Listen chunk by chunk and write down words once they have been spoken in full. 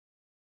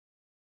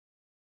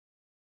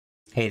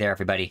Hey there,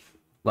 everybody.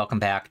 Welcome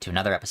back to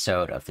another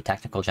episode of The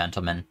Technical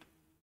Gentleman.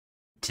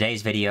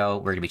 Today's video,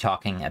 we're going to be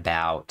talking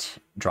about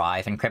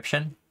drive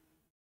encryption.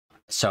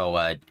 So,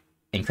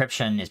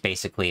 encryption is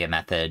basically a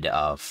method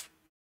of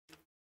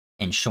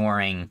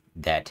ensuring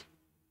that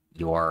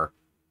your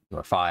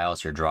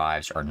files, your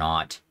drives, are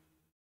not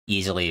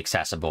easily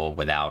accessible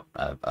without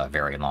a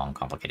very long,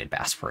 complicated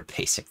password,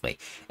 basically.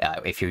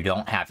 If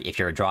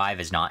your drive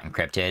is not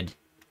encrypted,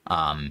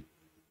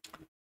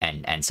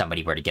 and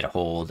somebody were to get a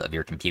hold of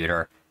your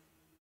computer,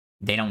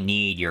 they don't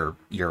need your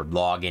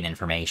login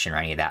information or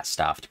any of that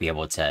stuff to be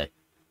able to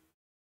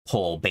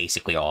pull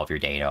basically all of your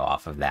data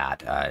off of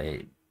that.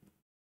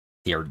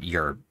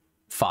 Your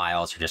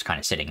files are just kind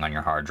of sitting on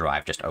your hard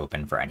drive, just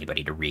open for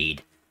anybody to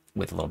read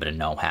with a little bit of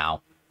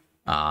know-how,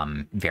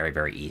 very,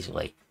 very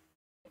easily.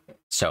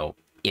 So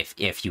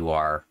if you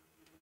are,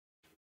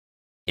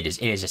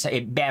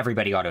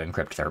 everybody ought to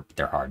encrypt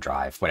their hard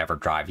drive, whatever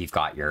drive you've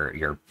got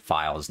your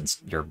files and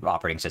your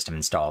operating system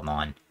installed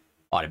on,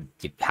 ought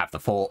to have the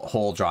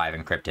whole drive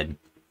encrypted.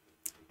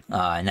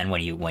 And then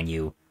when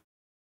you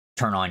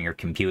turn on your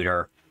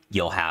computer,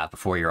 you'll have,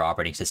 before your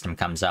operating system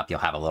comes up, you'll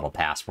have a little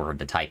password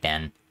to type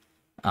in,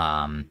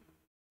 and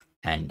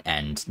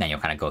then you'll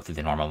kind of go through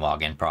the normal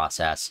login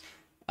process.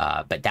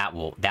 But that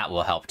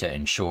will help to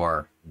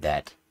ensure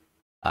that,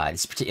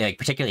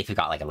 particularly if you've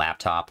got like a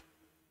laptop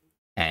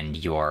and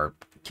you're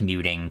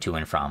commuting to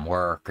and from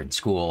work and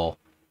school,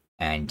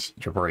 and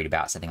you're worried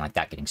about something like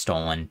that getting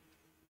stolen,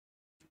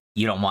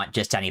 you don't want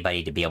just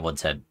anybody to be able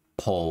to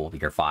pull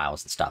your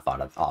files and stuff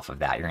off of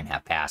that. You're going to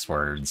have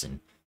passwords and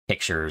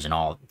pictures and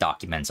all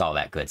documents, all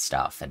that good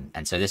stuff.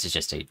 And so this is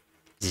just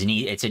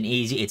it's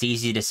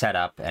easy to set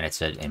up, and it's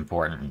an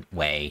important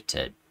way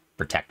to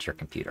protect your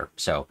computer.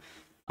 So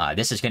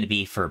this is going to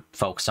be for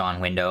folks on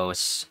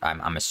Windows.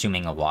 I'm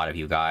assuming a lot of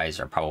you guys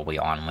are probably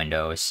on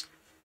Windows.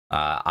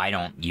 I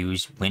don't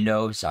use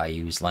Windows, I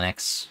use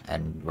Linux,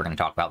 and we're going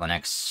to talk about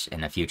Linux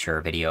in a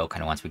future video,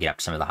 kind of once we get up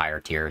to some of the higher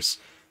tiers.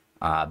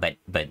 But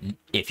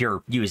if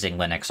you're using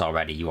Linux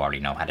already, you already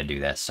know how to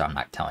do this, so I'm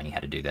not telling you how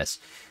to do this.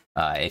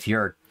 If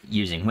you're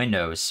using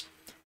Windows,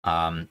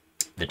 the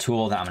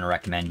tool that I'm going to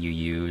recommend you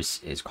use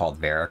is called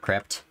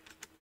VeraCrypt.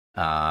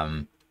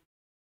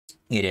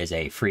 It is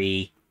a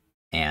free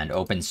and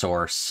open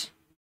source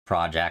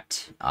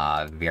project,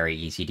 very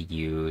easy to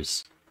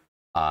use.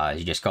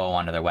 You just go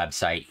onto their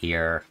website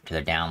here to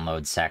the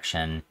download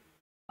section.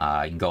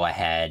 You can go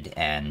ahead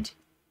and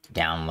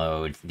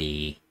download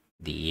the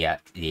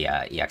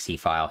exe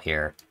file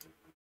here.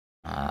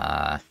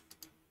 I'll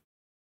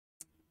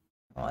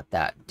let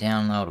that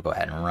download. We'll go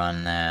ahead and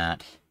run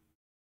that.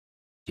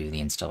 Do the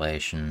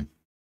installation.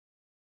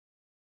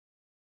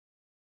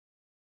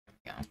 There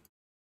we go.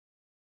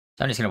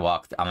 So I'm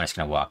just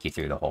gonna walk you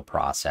through the whole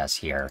process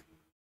here.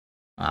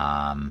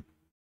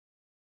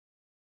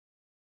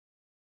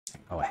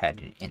 Go ahead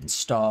and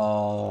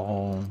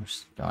install.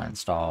 Just go and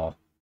install.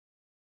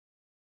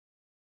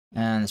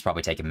 And this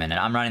probably take a minute.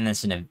 I'm running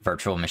this in a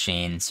virtual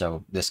machine,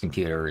 so this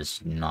computer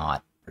is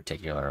not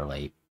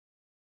particularly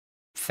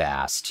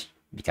fast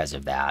because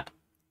of that.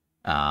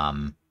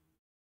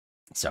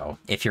 So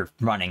if you're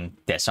running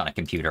this on a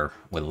computer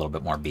with a little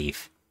bit more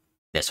beef,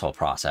 this whole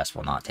process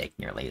will not take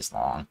nearly as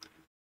long.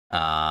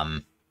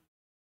 No,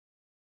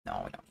 we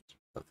don't need to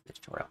go through the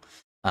tutorial.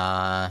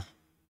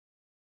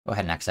 Go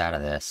ahead and X out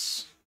of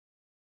this.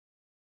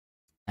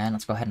 And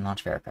let's go ahead and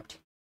launch VeraCrypt.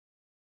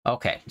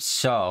 Okay,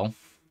 so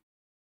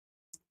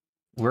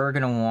we're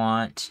going to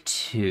want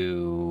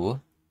to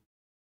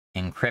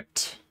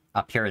encrypt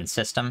up here in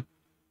system.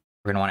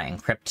 We're going to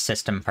want to encrypt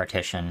system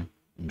partition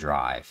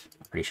drive.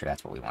 I'm pretty sure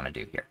that's what we want to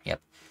do here.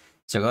 Yep.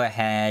 So go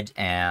ahead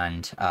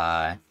and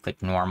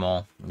click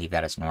normal. Leave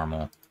that as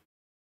normal.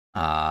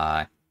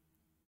 Let's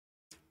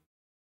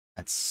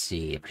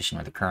see. Partition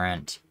with the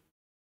current.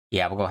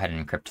 Yeah, we'll go ahead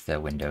and encrypt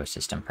the Windows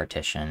system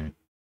partition.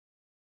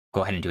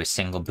 Go ahead and do a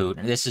single boot.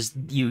 This is,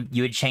 you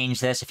would change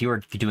this. If you were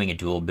doing a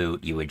dual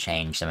boot, you would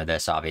change some of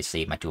this. Obviously,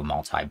 you might do a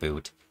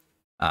multi-boot.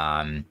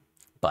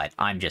 But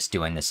I'm just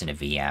doing this in a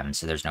VM,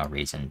 so there's no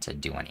reason to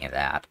do any of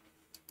that.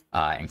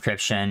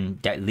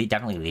 Encryption,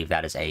 definitely leave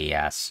that as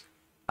AES.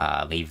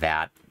 Leave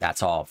that.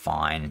 That's all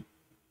fine.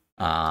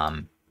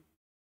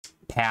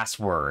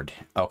 Password.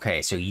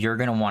 Okay, so you're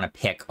going to want to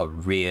pick a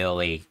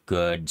really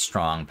good,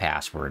 strong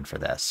password for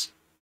this.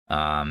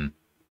 I'm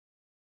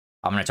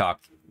going to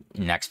talk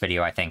next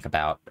video, I think,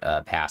 about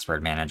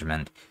password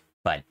management,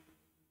 but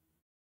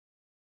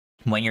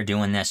when you're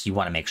doing this, you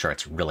want to make sure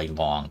it's a really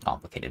long,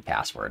 complicated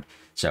password.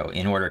 So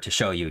in order to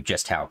show you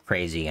just how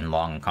crazy and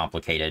long and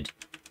complicated,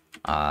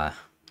 I'm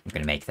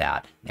going to make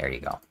that. There you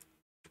go.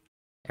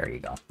 There you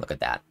go. Look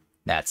at that.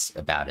 That's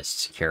about as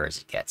secure as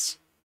it gets.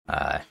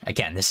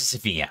 Again, this is a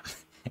VM.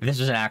 If this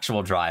was an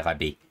actual drive, I'd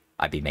be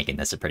making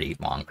this a pretty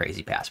long,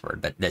 crazy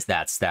password, but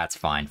that's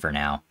fine for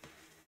now.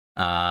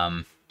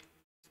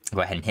 Go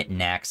ahead and hit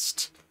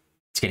next.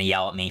 It's going to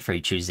yell at me for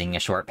choosing a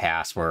short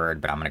password,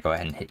 but I'm going to go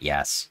ahead and hit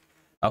yes.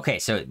 Okay,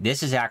 so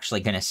this is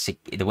actually going to,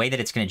 the way that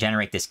it's going to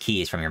generate this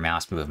key is from your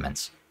mouse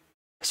movements.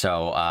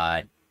 So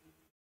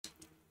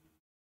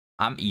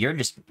You're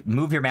just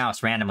move your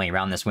mouse randomly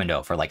around this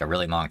window for like a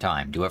really long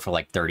time. Do it for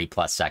like 30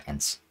 plus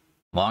seconds.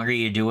 The longer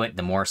you do it,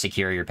 the more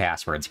secure your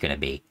password's going to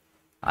be.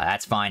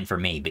 That's fine for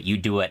me, but you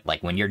do it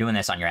like when you're doing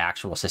this on your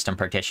actual system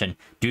partition,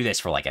 do this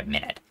for like a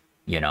minute.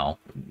 You know,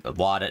 the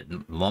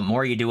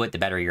more you do it, the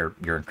better your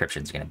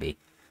encryption's going to be.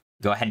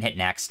 Go ahead and hit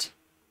next.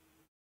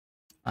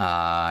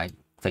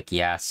 Click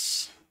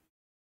yes.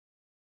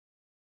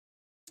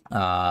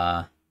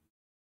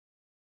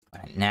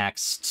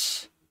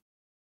 Next.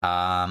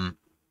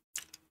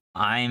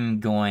 I'm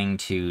going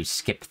to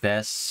skip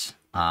this,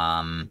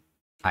 I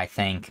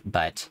think,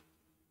 but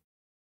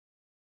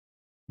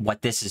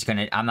what this is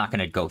gonna, I'm not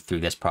gonna go through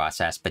this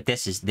process, but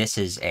this is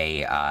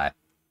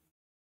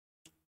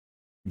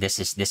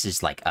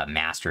like a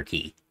master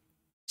key.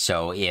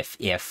 So if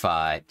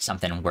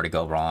something were to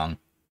go wrong,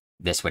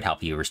 this would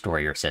help you restore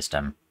your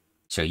system.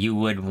 So you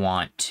would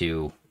want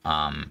to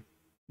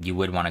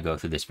go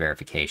through this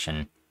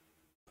verification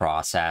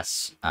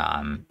process.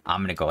 I'm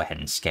gonna go ahead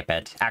and skip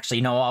it.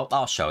 Actually, no,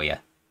 I'll show you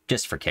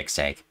just for kick's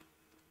sake.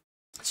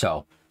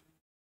 So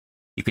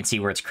you can see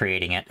where it's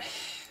creating it.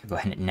 Go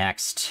ahead and hit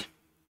next.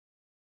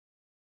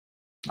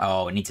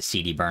 Oh, it needs a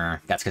CD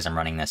burner. That's because I'm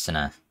running this in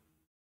a.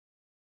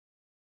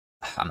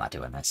 I'm not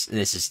doing this.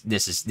 This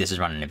is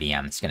running a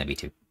VM. It's gonna be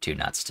too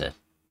nuts to.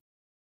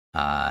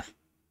 I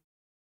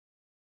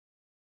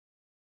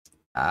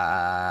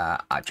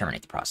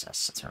terminate the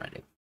process. That's what I'm gonna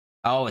do.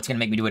 Oh, it's gonna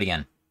make me do it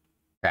again.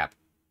 Crap.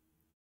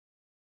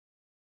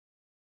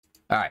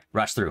 All right,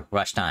 rush through.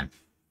 Rush time.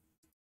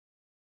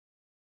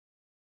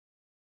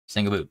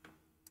 Single boot.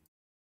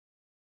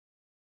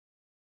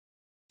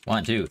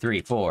 1, 2,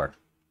 3, 4.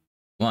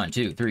 1,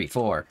 2, 3,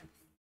 4.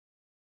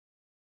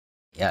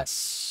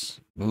 Yes.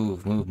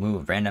 Move, move,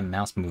 move. Random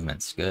mouse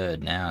movements.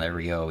 Good. Now, there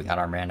we go. We got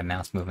our random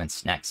mouse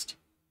movements. Next.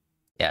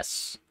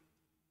 Yes.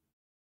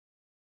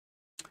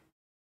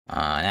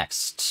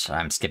 Next.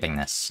 I'm skipping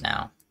this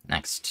now.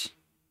 Next.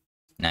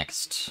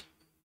 Next.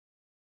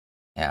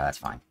 Yeah, that's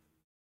fine.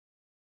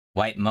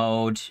 Wipe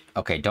mode.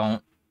 Okay,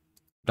 don't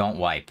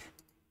wipe.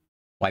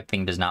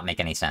 Wiping does not make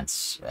any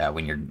sense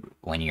when you're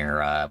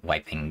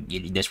wiping.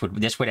 This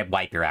would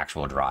wipe your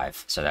actual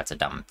drive, so that's a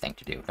dumb thing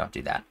to do. Don't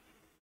do that.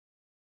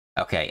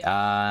 Okay.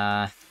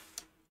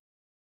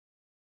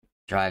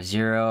 Drive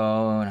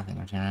 0.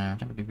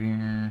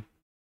 Nothing.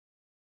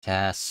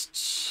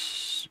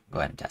 Test. Go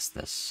ahead and test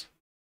this.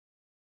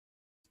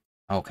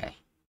 Okay.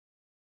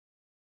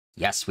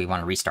 Yes, we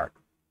want to restart.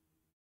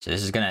 So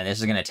this is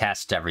gonna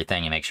test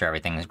everything and make sure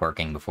everything is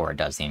working before it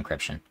does the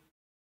encryption.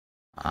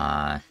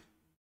 I've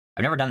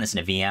never done this in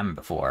a VM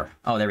before.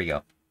 Oh, there we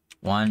go.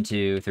 1,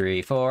 2,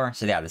 3, 4.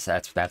 So yeah,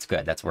 that's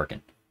good. That's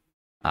working.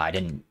 I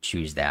didn't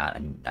choose that,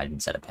 and I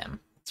didn't set up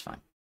him. It's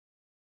fine.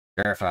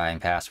 Verifying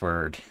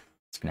password.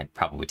 It's gonna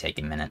probably take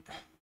a minute.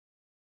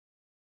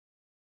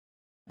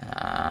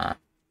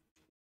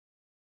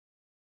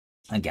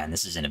 Again,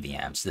 this is in a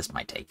VM, so this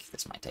might take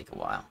a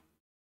while.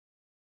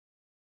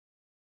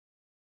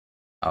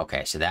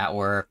 Okay, so that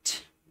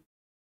worked.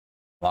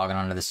 Logging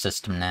onto the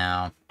system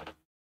now.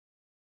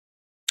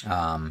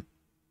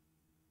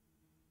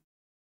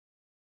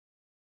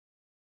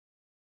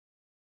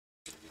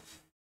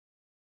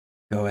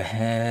 Go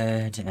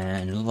ahead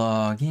and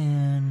log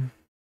in.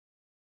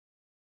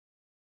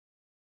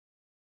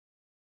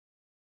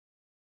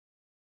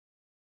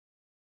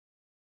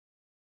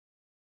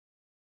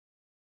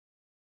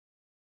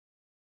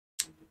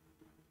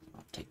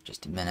 I'll take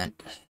just a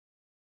minute.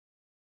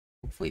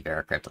 Hopefully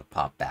VeraCrypt will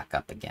pop back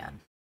up again.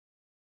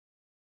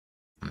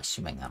 I'm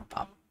assuming that'll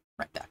pop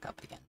right back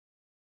up again.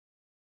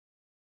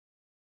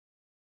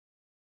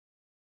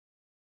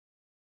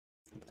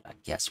 But I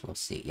guess we'll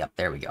see. Yep,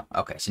 there we go.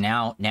 Okay, so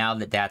now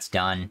that that's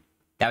done,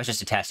 that was just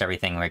to test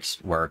everything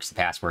works, the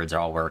passwords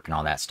all work and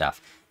all that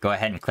stuff. Go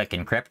ahead and click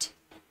Encrypt.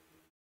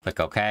 Click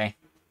OK.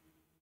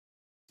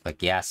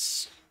 Click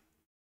Yes.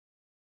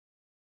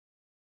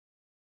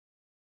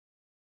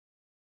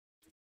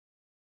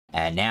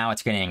 And now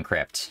it's going to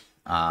encrypt.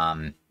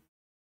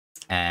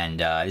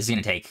 This is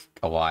going to take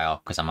a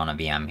while because I'm on a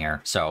VM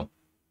here. So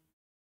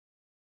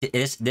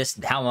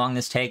how long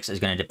this takes is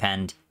going to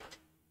depend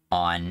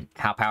on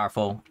how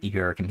powerful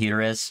your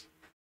computer is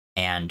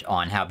and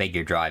on how big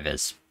your drive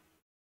is.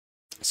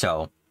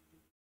 So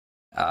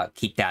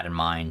keep that in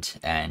mind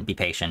and be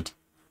patient.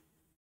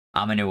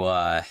 I'm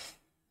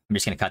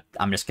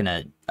just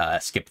gonna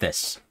skip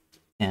this,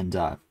 and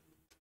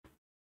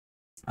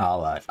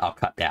I'll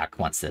cut back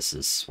once this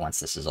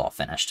is all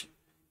finished.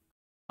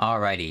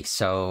 Alrighty,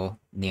 so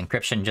the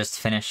encryption just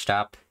finished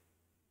up.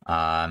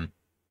 Go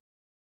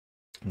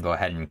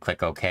ahead and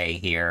click OK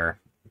here.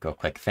 Go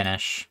click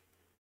Finish.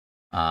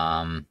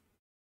 And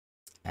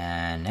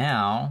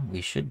now we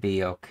should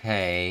be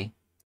okay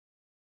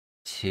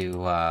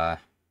to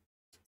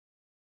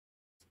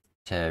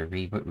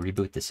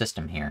reboot the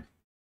system here.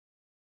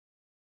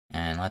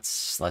 And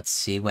let's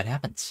see what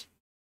happens.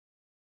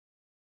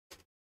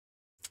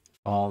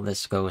 All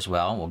this goes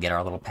well, we'll get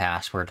our little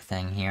password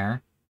thing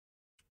here.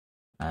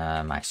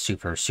 My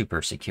super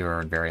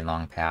secure, very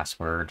long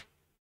password.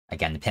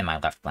 Again, the pin I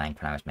left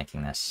blank when I was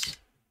making this.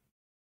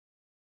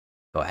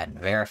 Go ahead and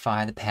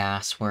verify the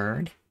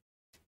password.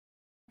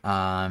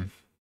 And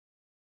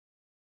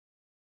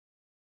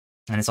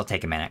this will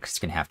take a minute because it's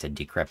gonna have to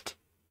decrypt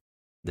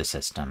the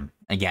system.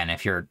 Again,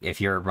 if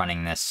you're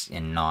running this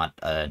in not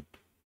a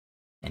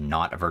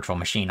virtual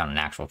machine, on an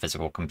actual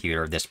physical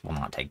computer, this will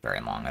not take very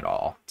long at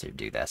all to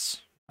do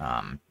this.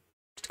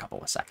 Just a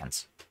couple of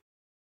seconds,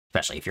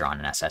 especially if you're on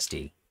an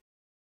SSD.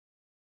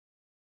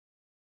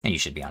 And you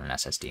should be on an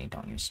SSD.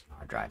 Don't use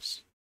hard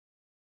drives.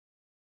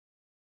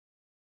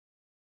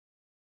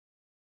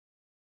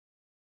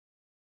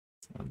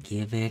 We'll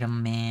give it a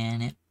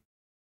minute.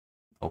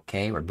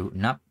 Okay, we're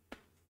booting up.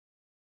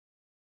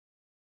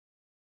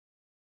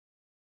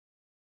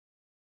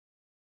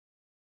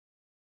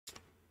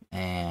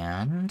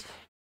 And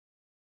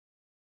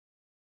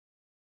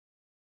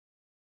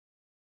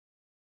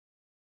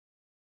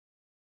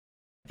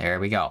there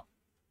we go.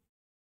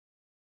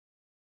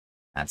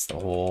 That's the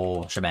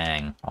whole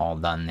shebang, all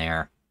done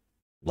there.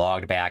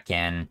 Logged back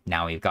in.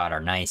 Now we've got our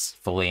nice,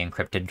 fully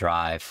encrypted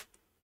drive.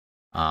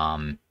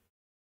 So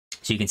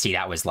you can see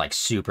that was like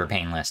super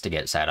painless to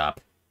get set up,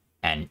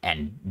 and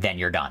then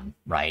you're done,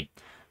 right?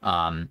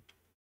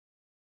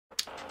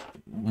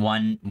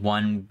 One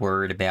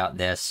word about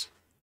this.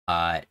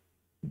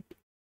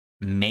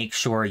 Make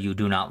sure you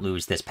do not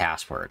lose this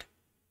password.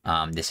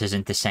 This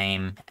isn't the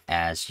same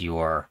as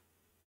your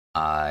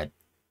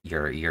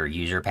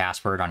user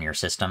password on your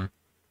system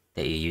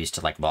that you use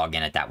to like log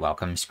in at that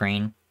welcome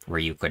screen, where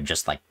you could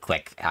just like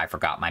click I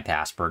forgot my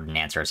password and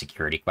answer a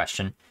security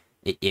question.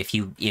 If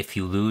you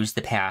lose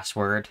the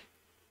password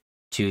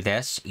to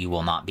this, you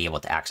will not be able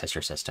to access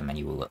your system, and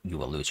you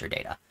will lose your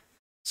data.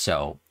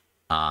 So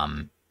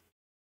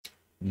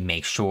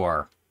make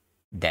sure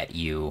that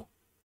you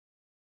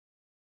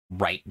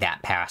write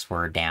that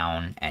password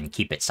down and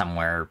keep it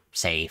somewhere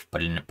safe.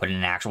 Put in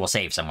an actual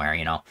safe somewhere.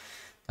 You know,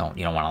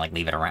 you don't want to like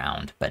leave it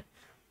around, but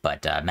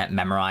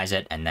memorize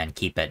it and then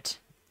keep it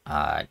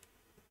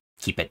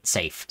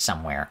safe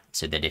somewhere,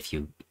 so that if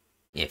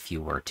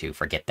you were to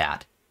forget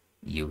that,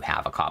 you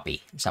have a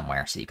copy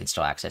somewhere so you can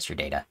still access your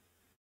data.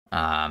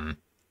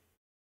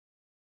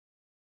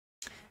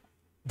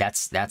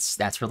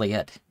 That's really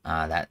it.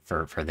 That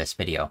for this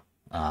video.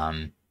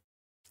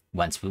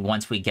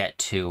 Once we get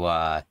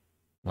to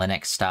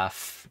Linux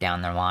stuff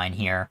down the line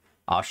here,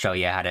 I'll show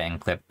you how to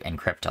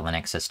encrypt a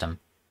Linux system.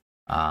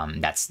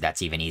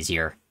 That's even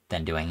easier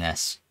than doing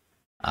this.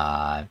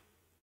 But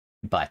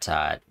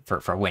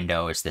for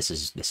Windows, this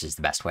is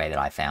the best way that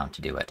I found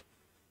to do it.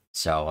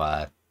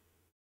 So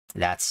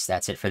that's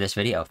it for this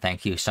video.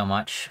 Thank you so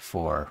much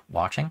for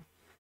watching.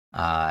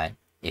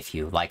 If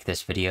you like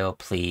this video,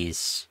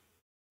 please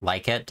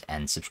like it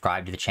and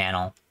subscribe to the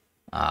channel.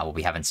 We'll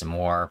be having some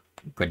more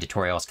good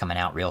tutorials coming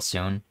out real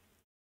soon.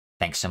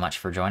 Thanks so much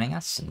for joining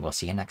us, and we'll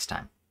see you next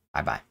time.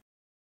 Bye-bye.